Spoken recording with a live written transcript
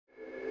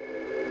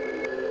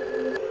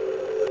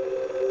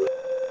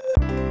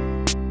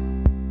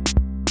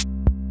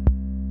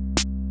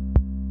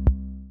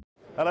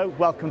Hello,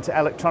 welcome to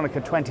Electronica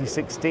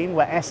 2016,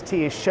 where ST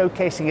is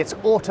showcasing its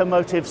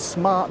automotive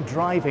smart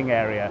driving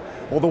area,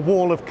 or the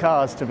wall of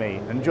cars to me.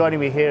 And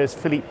joining me here is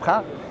Philippe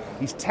Prat.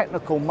 He's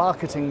Technical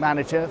Marketing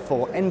Manager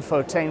for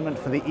Infotainment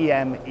for the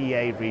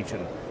EMEA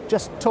region.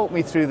 Just talk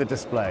me through the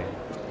display.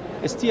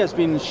 ST has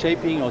been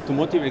shaping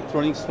automotive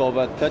electronics for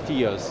over 30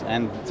 years,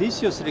 and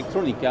this year's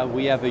Electronica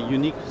we have a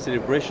unique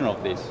celebration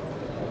of this.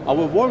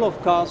 Our wall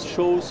of cars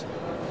shows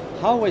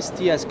how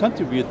ST has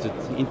contributed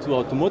into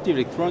automotive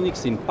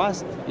electronics in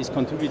past, is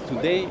contributed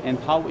today, and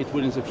how it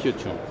will in the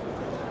future.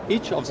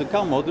 Each of the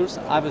car models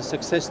have a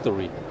success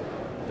story,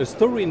 a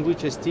story in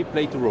which ST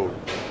played a role.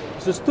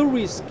 The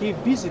stories give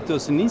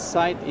visitors an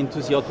insight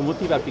into the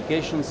automotive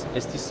applications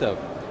ST serve,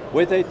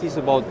 whether it is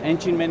about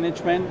engine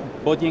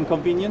management, body and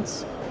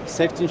convenience,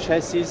 safety and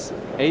chassis,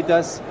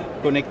 ADAS,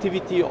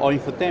 connectivity or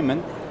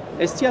infotainment.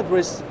 ST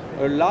addresses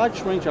a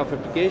large range of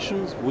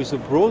applications with a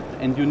broad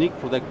and unique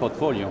product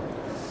portfolio.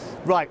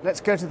 Right, let's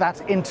go to that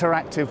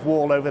interactive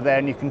wall over there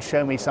and you can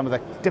show me some of the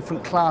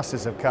different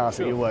classes of cars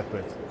that you work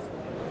with.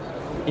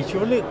 If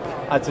you look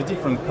at the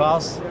different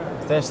cars,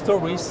 their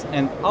stories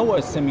and our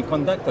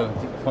semiconductor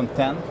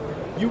content,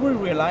 you will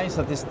realize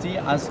that ST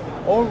has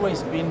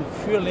always been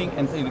fueling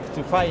and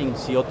electrifying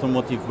the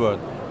automotive world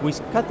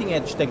with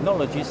cutting-edge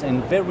technologies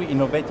and very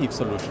innovative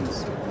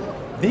solutions.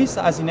 This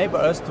has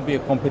enabled us to be a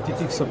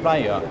competitive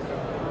supplier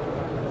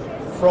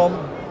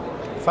from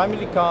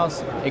family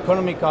cars,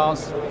 economy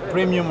cars,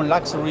 premium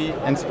luxury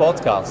and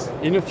sports cars.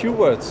 In a few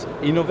words,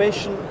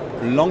 innovation,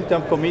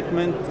 long-term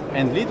commitment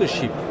and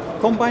leadership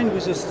combined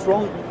with a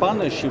strong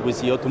partnership with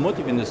the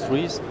automotive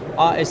industries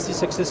are ST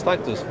success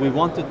factors we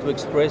wanted to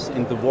express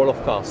in the wall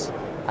of cars.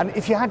 And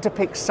if you had to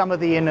pick some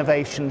of the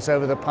innovations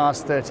over the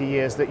past 30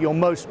 years that you're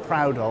most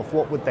proud of,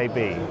 what would they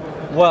be?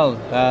 Well,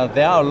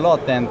 there are a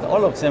lot, and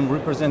all of them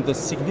represent a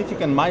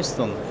significant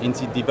milestone in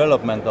the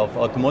development of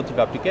automotive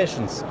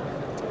applications,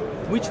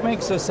 which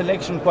makes a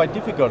selection quite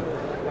difficult.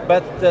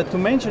 But to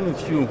mention a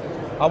few,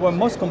 our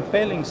most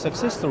compelling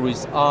success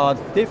stories are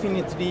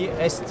definitely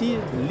ST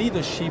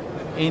leadership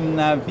in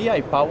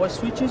VI power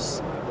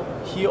switches,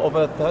 here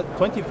over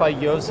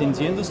 25 years in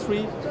the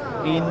industry,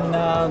 in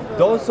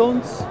door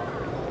zones,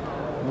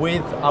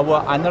 with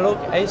our analog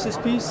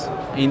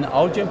ASSPs, in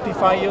audio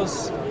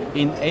amplifiers,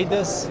 in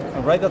ADAS,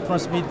 radar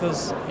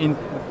transmitters, in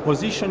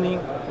positioning.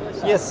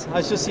 Yes,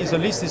 as you see, the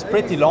list is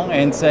pretty long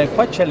and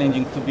quite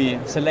challenging to be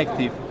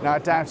selective. Now, I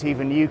doubt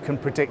even you can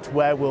predict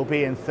where we'll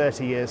be in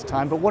 30 years'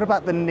 time, but what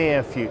about the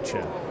near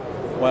future?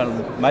 Well,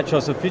 much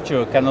of the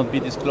future cannot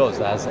be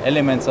disclosed as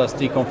elements are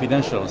still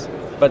confidential,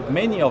 but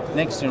many of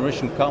next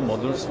generation car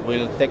models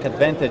will take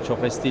advantage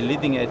of ST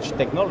leading edge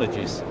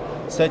technologies,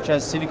 such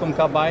as silicon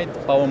carbide,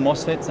 power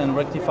MOSFETs and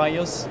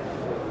rectifiers,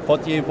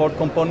 48-volt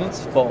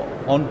components for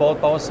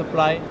onboard power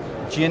supply,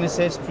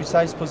 GNSS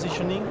precise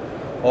positioning,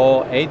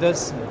 or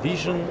ADAS,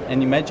 vision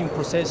and imaging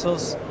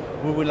processors.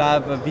 We will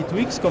have a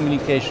V2X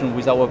communication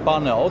with our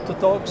partner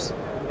Autotalks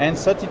and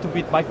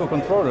 32-bit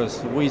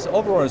microcontrollers with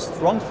overall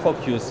strong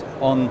focus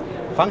on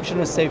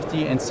functional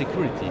safety and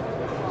security.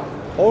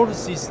 All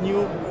these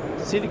new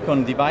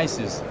silicon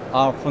devices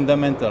are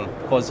fundamental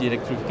for the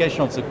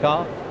electrification of the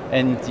car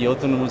and the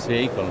autonomous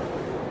vehicle.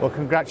 Well,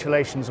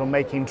 congratulations on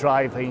making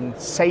driving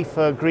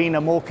safer,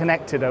 greener, more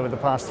connected over the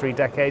past 3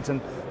 decades,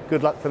 and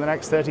good luck for the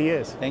next 30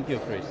 years. Thank you,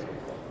 Chris.